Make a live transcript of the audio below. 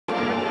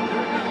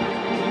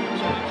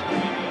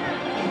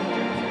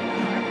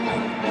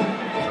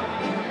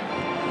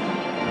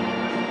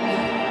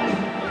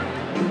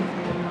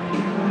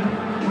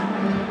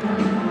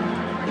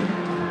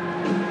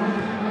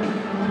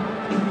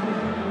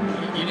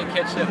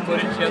catch that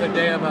footage the other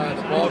day of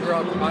the ball draw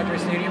at the Padre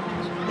Stadium.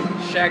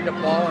 Shagged a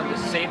ball and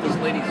just saved this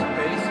lady's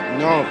face.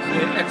 No. She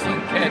had an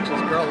excellent catch.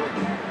 This girl,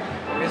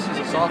 I guess she's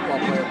a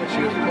softball player, but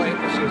she was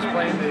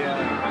playing the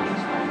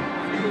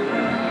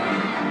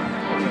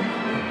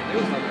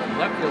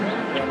left field,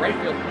 right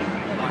field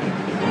line.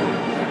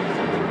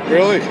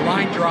 Really?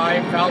 Line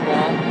drive, foul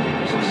ball.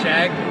 She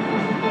shagged.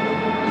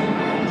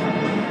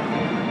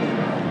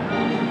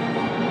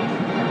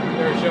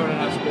 They were showing it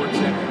on Sports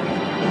Center.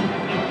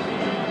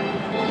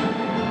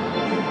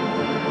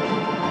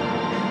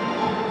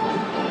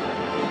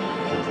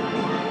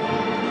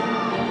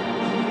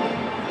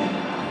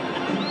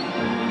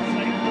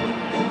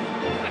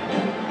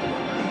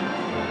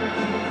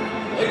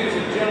 Ladies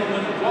and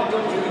gentlemen,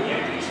 welcome to the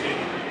Yankee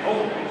Stadium,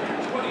 home to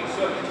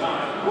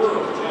 27-time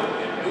world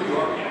champion New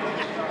York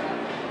Yankees.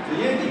 The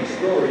Yankee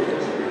story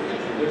is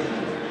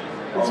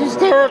It's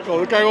hysterical.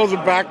 The guy goes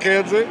and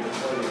backhands it.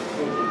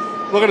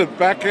 Look at it,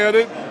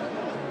 backhanded.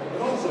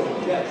 But also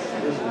guests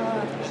visiting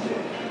the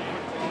stadium.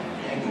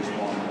 Yankees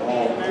want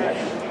all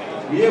guests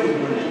to be able to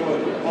enjoy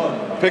the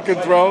fun. Pick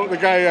and throw. The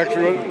guy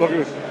actually, look at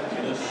it.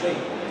 In a safe,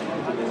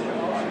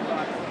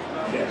 environment.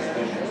 Guests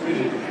been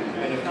treated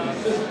in a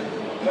consistent,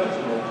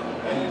 professional,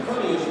 and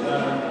courteous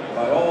manner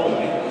by all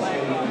Yankee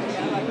Stadium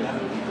team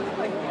members.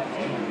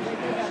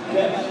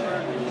 Guests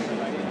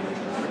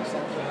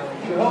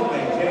to help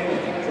maintain an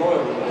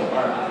enjoyable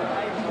environment,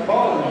 the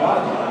following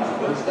guidelines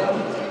were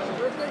established.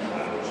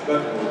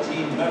 Respectful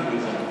team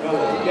members and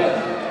fellow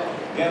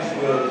guests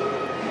will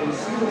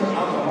consume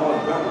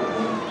alcoholic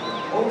beverages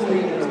only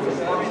in a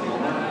responsible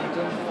manner.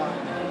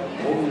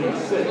 Only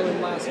sit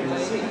in the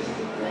seats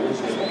which is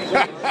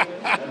safe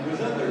and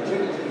present their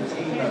tickets to the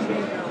team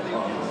members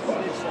on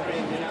request.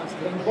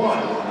 Comply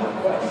with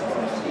requests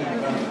from team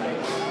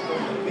members.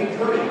 Be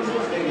courteous to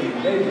stadium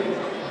neighbors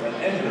when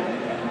entering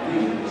and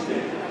leaving the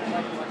stadium.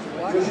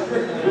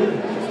 Restrict